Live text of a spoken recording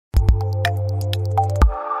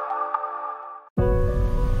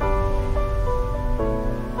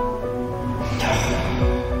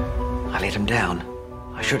down.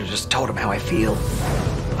 I should have just told him how I feel.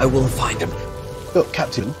 I will find him. Look,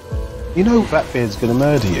 Captain, you know Blackbeard's gonna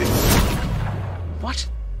murder you. What?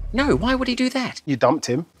 No, why would he do that? You dumped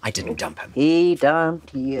him. I didn't dump him. He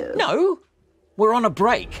dumped you. No, we're on a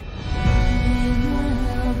break.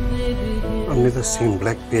 I've never seen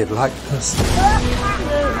Blackbeard like this.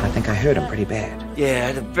 I think I hurt him pretty bad. Yeah, I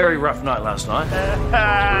had a very rough night last night.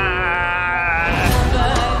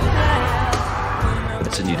 But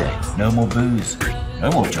it's a new day. No more booze,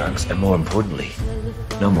 no more drugs, and more importantly,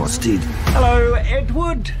 no more Steve. Hello,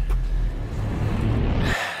 Edward.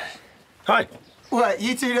 Hi. What,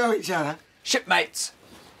 you two know each other? Shipmates.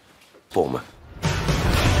 Former.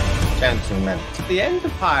 Gentlemen, the end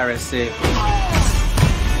of piracy.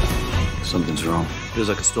 Something's wrong. Feels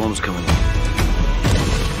like a storm's coming.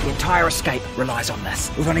 The entire escape relies on this.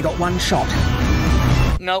 We've only got one shot.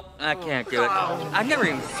 Nope, I can't do it. I've never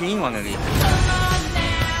even seen one of these.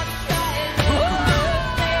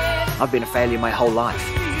 I've been a failure my whole life.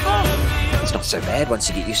 It's not so bad once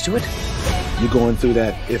you get used to it. You're going through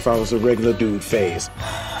that if I was a regular dude phase.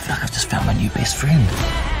 I feel like I've just found my new best friend.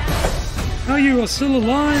 How you are still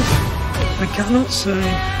alive? I cannot say.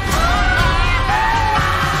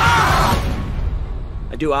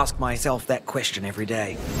 I do ask myself that question every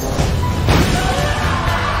day.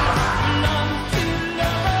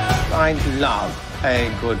 I love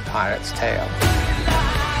a good pirate's tale.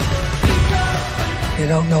 You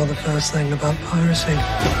don't know the first thing about piracy.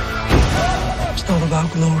 It's not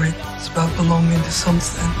about glory. It's about belonging to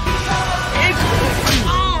something.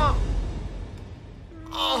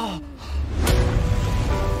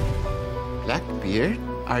 Blackbeard,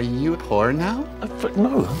 are you poor now?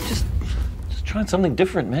 No, I'm just trying something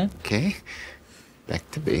different, man. Okay, back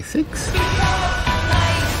to basics.